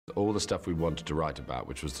All the stuff we wanted to write about,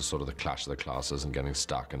 which was the sort of the clash of the classes and getting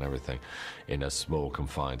stuck and everything in a small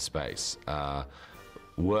confined space,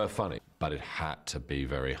 were funny, but it had to be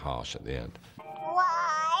very harsh at the end.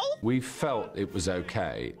 Why? We felt it was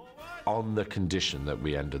okay on the condition that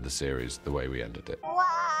we ended the series the way we ended it.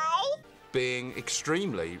 Why? Being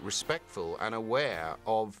extremely respectful and aware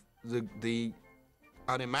of the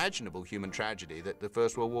unimaginable human tragedy that the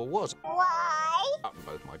First World War was. Why?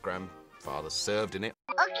 Both my grandfathers served in it.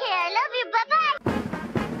 Okay, I love you. Bye-bye.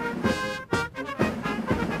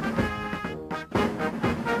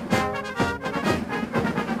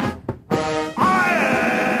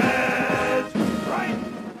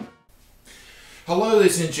 Hello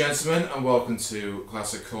ladies and gentlemen, and welcome to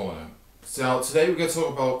Classic Corner. So today we're going to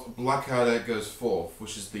talk about Blackadder Goes Forth,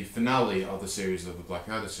 which is the finale of the series of the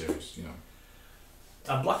Blackadder series, you know.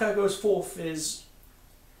 Blackadder Goes Forth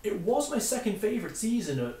it was my second favourite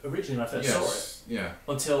season originally when I first saw it. Yeah.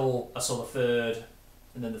 Until I saw the third,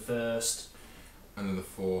 and then the first. And then the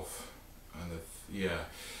fourth, and yeah.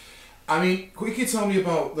 I mean, quickly tell me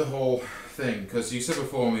about the whole thing, because you said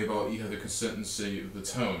before me about you had the consistency of the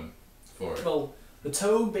tone for it. Well, the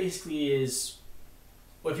tone basically is,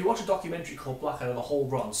 well, if you watch a documentary called Blackadder, the whole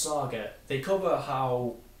Rotten Saga, they cover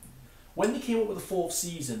how, when they came up with the fourth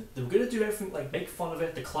season, they were going to do everything like make fun of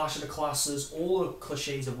it, the clash of the classes, all the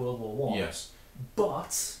cliches of World War I. Yes.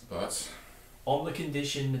 But on the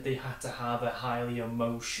condition that they had to have a highly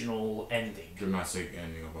emotional ending. Dramatic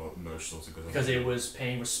ending of emotional. Because it was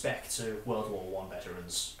paying respect to World War I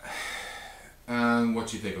veterans. And what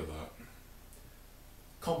do you think of that?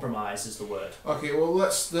 Compromise is the word. Okay, well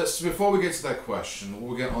let's before we get to that question,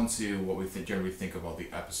 we'll get on to what we generally think about the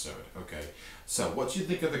episode. Okay, so what do you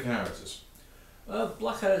think of the characters?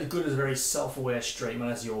 Blackadder Good is a very self-aware straight man,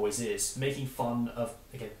 as he always is. Making fun is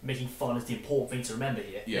the important thing to remember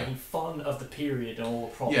here. Yeah. Making fun of the period and all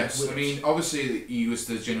the problems. Yes, with I mean obviously he was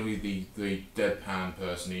generally the deadpan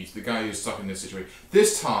person. He's the guy who's stuck in this situation.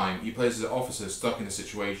 This time he plays as an officer stuck in a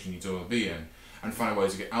situation he don't want to be in, and find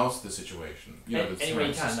ways to get out of the situation. You know, any way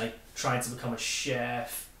you can, like trying to become a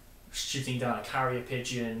chef, shooting down a carrier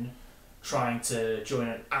pigeon, trying to join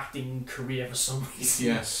an acting career for some reason.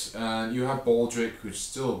 Yes, and you have Baldrick, who's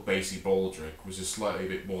still basically Baldrick, which is slightly a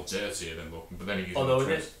bit more dirtier than looking, but then he's although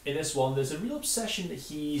in this one, there's a real obsession that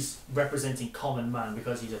he's representing common man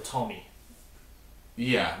because he's a Tommy.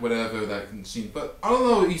 Yeah, whatever that can seem, but I don't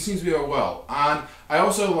know. He seems to be well, and I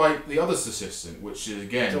also like the other assistant, which is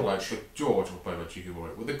again George, played by Chico Boy,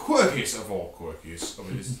 with the quirkiest of all quirkies of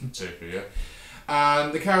his career.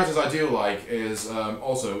 And the characters I do like is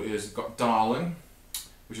got Darling,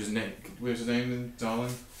 which is what's his name in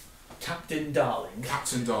Darling? Captain Darling.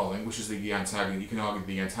 Captain Darling, which is the antagonist. You can argue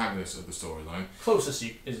the antagonist of the storyline. Closest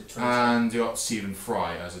is it? And you got Stephen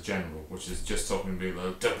Fry as a general, which is just talking to me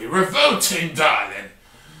like, "Don't be revolting, darling.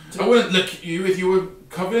 I wouldn't look at you if you were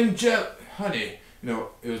covered in honey." You know,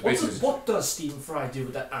 it was basically. What does Stephen Fry do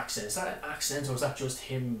with that accent? Is that an accent, or is that just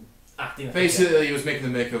him acting? Like basically, he was making the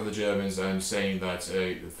make of the Germans and saying that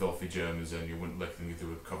the filthy Germans, and you wouldn't lick them if they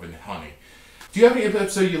were covered in honey. Do you have any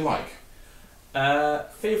episode you like?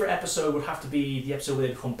 Favourite episode would have to be the episode where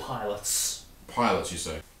they become pilots. Pilots, you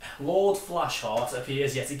say? Lord Flashheart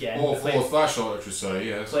appears yet again. Lord Flashheart, I should say,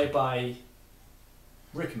 yes. Played by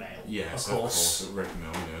Rick Mail. Yes, of course. Rick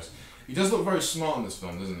Mail, yes. He does look very smart in this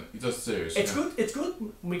film, doesn't it? He does too. It's good. It's good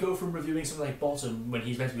when we go from reviewing something like Bottom, when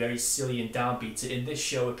he's meant to be very silly and downbeat, to in this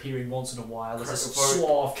show appearing once in a while as a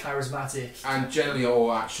suave, charismatic, and generally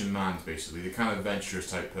all action man, basically the kind of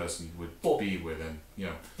adventurous type person you would be with him. You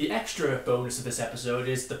know. The extra bonus of this episode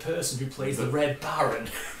is the person who plays the Red Baron.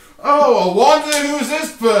 Oh, I wonder who's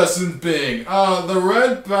this person being? The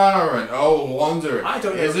Red Baron. Oh, wonder. I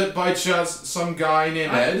don't know. Is it by chance some guy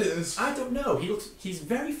named Ed? I don't know. He's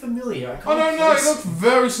very familiar. I don't know. He looks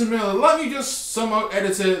very similar. Let me just somehow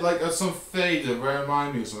edit it like some fade to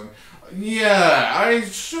remind me of something. Yeah, I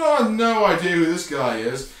sure have no idea who this guy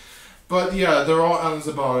is. But yeah, there are elements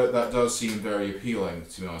about it that does seem very appealing,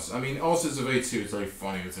 to be honest. I mean, also it's very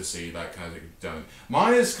funny to see that kind of thing done.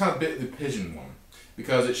 Mine is kind of a bit the pigeon one,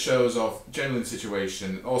 because it shows off generally the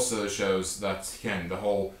situation. It also shows that, again, the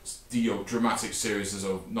whole dramatic series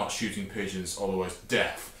of not shooting pigeons, otherwise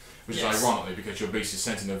death. Which is ironically because you're basically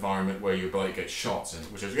sent in an environment where your blade gets shot, and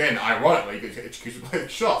which is again ironically because your blade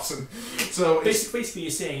gets shot. And so basically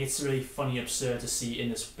you're saying it's really funny, absurd to see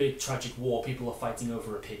in this big tragic war people are fighting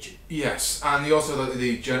over a pigeon. Yes, and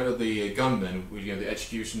the gunmen, the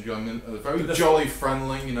execution gunmen, are very jolly,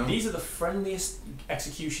 friendly. You know, these are the friendliest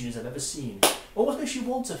executioners I've ever seen. almost makes you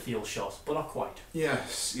want to feel shot, but not quite.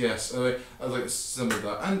 Yes, yes. I like some of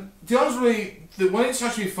that. And to be honest with you, when it's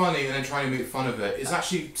actually funny and then trying to make fun of it, it's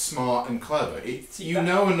actually smart and clever. You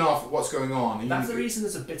know enough what's going on. That's the reason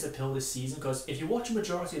there's a bitter pill this season, because if you watch a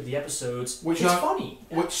majority of the episodes, it's funny.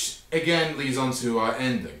 Which, again, leads on to our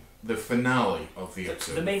ending, the finale of the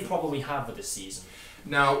episode. The main problem we have with this season.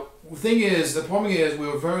 Now, the problem is we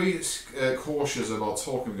were very cautious about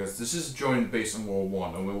talking because this is joint based on World War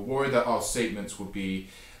I, and we were worried that our statements would be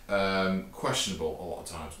questionable a lot of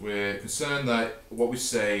times. We're concerned that what we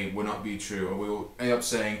say will not be true, and we'll end up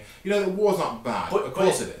saying, the war's not bad. Of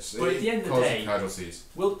course it is. But at the end of the day, casualties.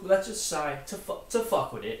 Let's just say, to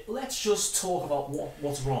fuck with it, let's just talk about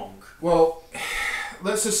what's wrong. Well,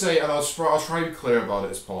 let's just say, and I'll try to be clear about it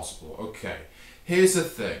as possible. Okay, here's the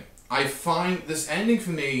thing. I find this ending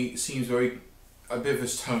for me seems a bit of a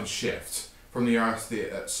tone shift from the rest of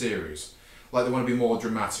the series. Like they want to be more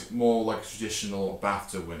dramatic, more like a traditional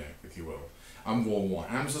BAFTA winner, if you will, and War One.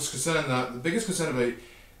 And I'm just concerned that the biggest concern about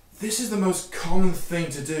this is the most common thing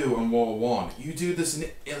to do in War One. You do this in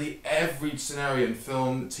nearly every scenario in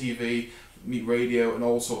film, TV, radio, and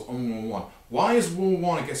all sorts on War One. Why is War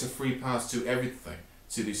One gets a free pass to everything,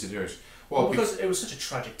 to these situations? Well, because it was such a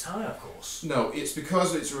tragic time, of course. No, it's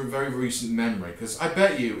because it's a very recent memory. Because I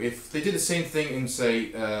bet you, if they did the same thing in,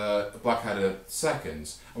 say, Blackadder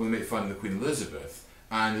Seconds, and we made fun of the Queen Elizabeth,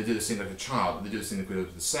 and they did the same like a child, and they did the same to Queen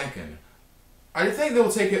Elizabeth II, I think they'll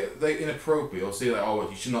take it inappropriate. They'll say like, "Oh,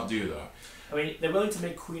 you should not do that." I mean, they're willing to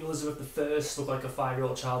make Queen Elizabeth I look like a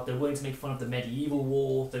 5-year-old child. They're willing to make fun of the medieval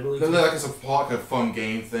war. They're willing. Like it's a part of a fun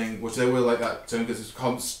game thing, which they were like that because it's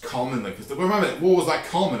common. Like, because remember, war was that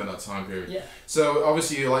common in that time period. Yeah. So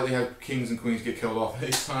obviously, they have kings and queens get killed off at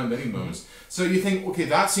any time, any moments. So you think, okay,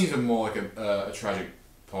 that seems more like a tragic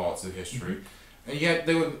part to history, and yet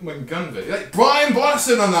they went gun with it. Like Brian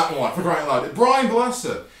Blessed on that one, for crying out loud. Brian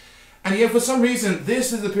Blessed, and yet for some reason,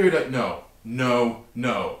 this is the period like no.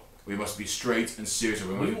 We must be straight and serious.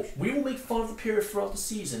 We will make fun of the period throughout the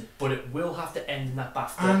season, but it will have to end in that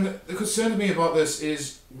BAFTA. And the concern to me about this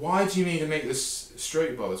is, why do you need to make this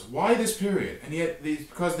straight about this? Why this period? And yet,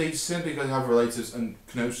 because they simply have relatives and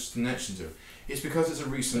connection to it. It's because it's a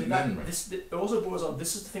recent memory. It also boils on,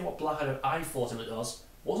 this is the thing what Blackadder, I thought it was.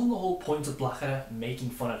 Wasn't the whole point of Blackadder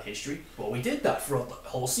making fun of history? Well, we did that throughout the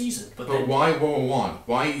whole season. But then, why World War One?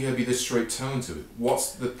 Why you be this straight tone to it?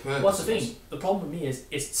 What's the purpose? What's the thing? The problem with me is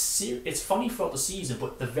it's funny throughout the season,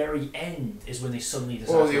 but the very end is when they suddenly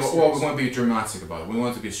decide. We want to be dramatic about it. We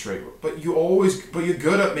want it to be straight. But you're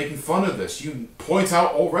good at making fun of this. You point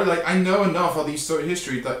out already. Like, I know enough of these sort of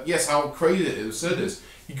history that yes, how crazy it is. It is.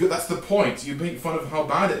 That's the point. You make fun of how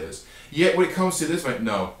bad it is. Yet when it comes to this, like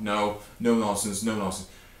no nonsense.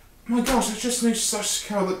 Oh my gosh, it just makes such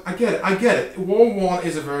coward. I get it. War One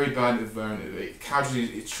is a very bad environment.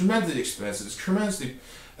 Casualties, it's tremendously expensive. It's tremendously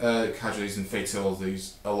casualties and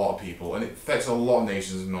fatalities. A lot of people, and it affects a lot of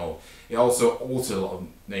nations and all. It also alters a lot of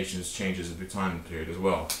nations' changes at the time period as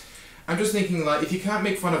well. I'm just thinking, like, if you can't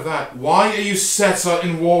make fun of that, why are you set up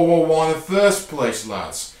in World War One in the first place,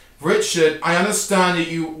 lads? Richard, I understand that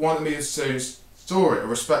you want to make a serious story, a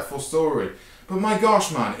respectful story. But my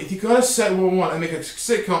gosh, man, if you gotta set World War One and make a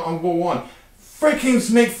sitcom on World War One,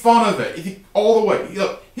 freaking make fun of it. All the way.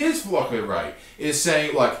 Look, here's philosophy, right? Is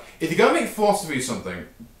saying, like, if you're gonna make philosophy of something,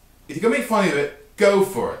 if you're gonna make fun of it, go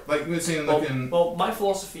for it. Like we were saying, like well, my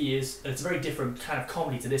philosophy is, and it's a very different kind of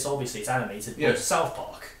comedy to this. Obviously, it's animated. But yes. South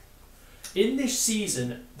Park. In this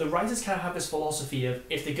season, the writers kind of have this philosophy of,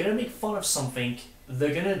 if they're gonna make fun of something,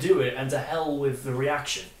 they're gonna do it, and to hell with the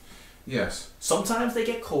reaction. Yes. Sometimes they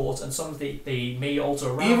get caught, and sometimes they may alter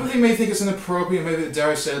around. Even if they may think it's inappropriate, maybe dare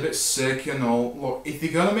I say a bit sick and all. Look, if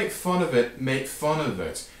you're gonna make fun of it, make fun of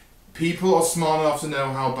it. People are smart enough to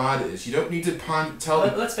know how bad it is. You don't need to tell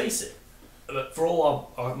them. Let's face it. For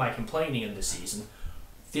all of my complaining in this season,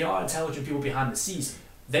 there are intelligent people behind the season.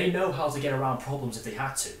 They know how to get around problems if they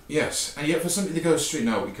had to. Yes, and yet for somebody to go straight,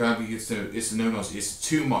 no, we can't be. It's no nonsense. It's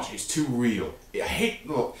too much. It's too real. I hate.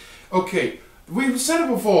 Look, okay. We've said it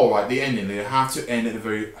before, right? The ending, they have to end in a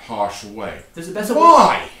very harsh way. There's a better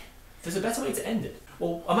Why? way. There's a better way to end it.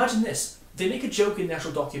 Well, imagine this. They make a joke in the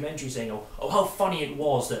actual documentary saying, oh, how funny it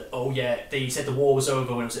was that, oh yeah, they said the war was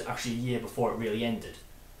over when it was actually a year before it really ended.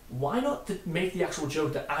 Why not make the actual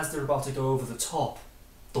joke that as they're about to go over the top,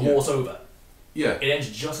 the war's over? Yeah. It ends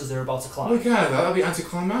just as they're about to climb. Well, yeah, that'd be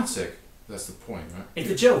anticlimactic. That's the point, right? It's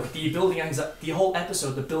a joke. The whole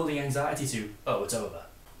episode, the building anxiety to, oh, it's over.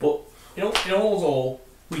 But in all,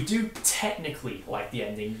 We do technically like the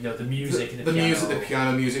ending, you know, the music and The piano. music, the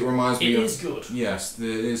piano music reminds me It of... is good. Yes, it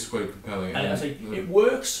is quite compelling. And I think it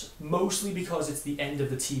works mostly because it's the end of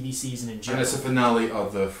the TV season in general. And it's a finale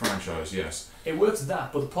of the franchise, yes. It works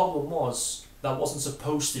that, but the problem was that wasn't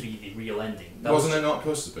supposed to be the real ending. That Wasn't it not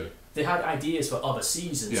supposed to be? They had ideas for other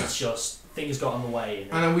seasons, Yeah. it's just things got in the way.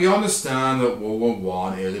 And we understand that World War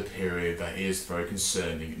One is a period that is very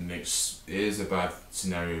concerning and it is a bad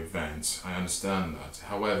scenario event. I understand that.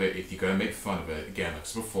 However, if you're going to make fun of it, again, like I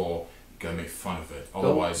said before, you're going to make fun of it.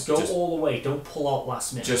 Otherwise, go just, all the way. Don't pull out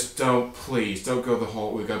last minute. just don't, please, don't go the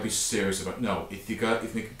whole. We're going to be serious about. No, if you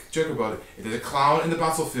make a joke about it, if there's a clown in the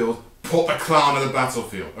battlefield, put the clown in the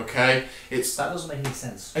battlefield. Okay, that doesn't make any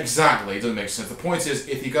sense. Exactly, it doesn't make sense. The point is,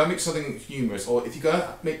 if you're going to make something humorous, or if you're going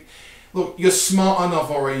to make... Look, you're smart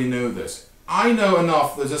enough already to know this. I know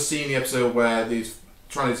enough, there's a scene in the episode where these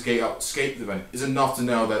trying to escape the event is enough to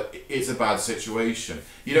know that it's a bad situation.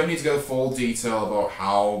 You don't need to go full detail about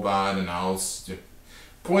how bad and how...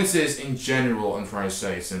 Point is, in general, I'm trying to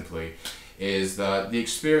say simply, is that the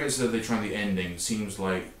experience of the trying the ending seems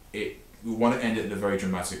like we want to end it in a very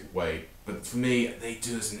dramatic way. But for me, they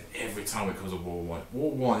do this in every time it comes to War One.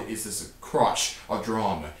 War One is this crush of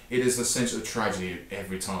drama. It is essentially a tragedy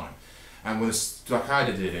every time. And when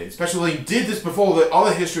Takada did it, especially when he did this before, the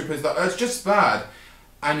other history prints that it's just bad,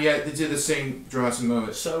 and yet they did the same dramatic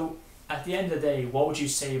moment. So, at the end of the day, what would you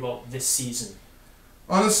say about this season?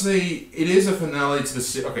 Honestly, it is a finale to the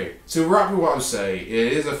series. Okay, to wrap up what I would say,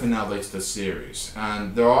 it is a finale to the series,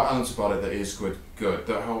 and there are elements about it that is good.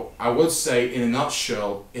 That I would say, in a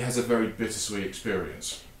nutshell, it has a very bittersweet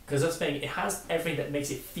experience. Because that's the thing, it has everything that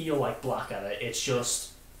makes it feel like Blackadder. It's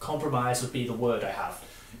just compromise would be the word I have.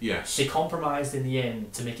 Yes. They compromised in the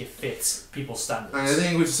end to make it fit people's standards. And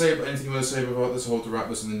anything you want to say about this whole, to wrap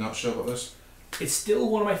this in a nutshell about this? It's still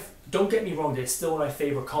one of my. Don't get me wrong, it's still one of my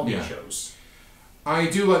favourite comedy Yeah. shows. I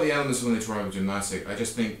do like the elements when they try to be dramatic. I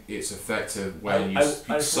just think it's effective when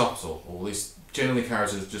it's subtle, or at least generally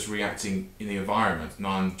characters just reacting in the environment,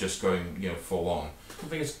 not just going full on. The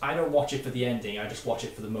thing is, I don't watch it for the ending. I just watch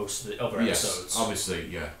it for the most of the other episodes. Yes, obviously,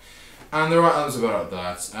 yeah. And there are elements about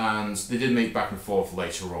that, and they did make back and forth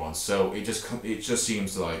later on. So it just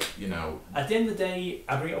seems like At the end of the day,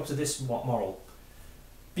 I bring it up to this moral: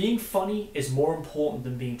 being funny is more important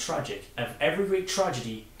than being tragic. And every great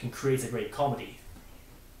tragedy can create a great comedy.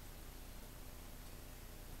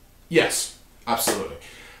 Yes, absolutely.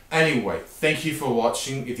 Anyway, thank you for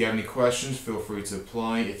watching. If you have any questions, feel free to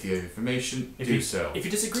apply. If you have information, do so. If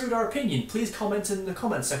you disagree with our opinion, please comment in the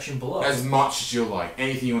comment section below. As much as you like.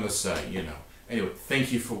 Anything you want to say, Anyway,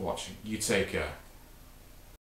 thank you for watching. You take care.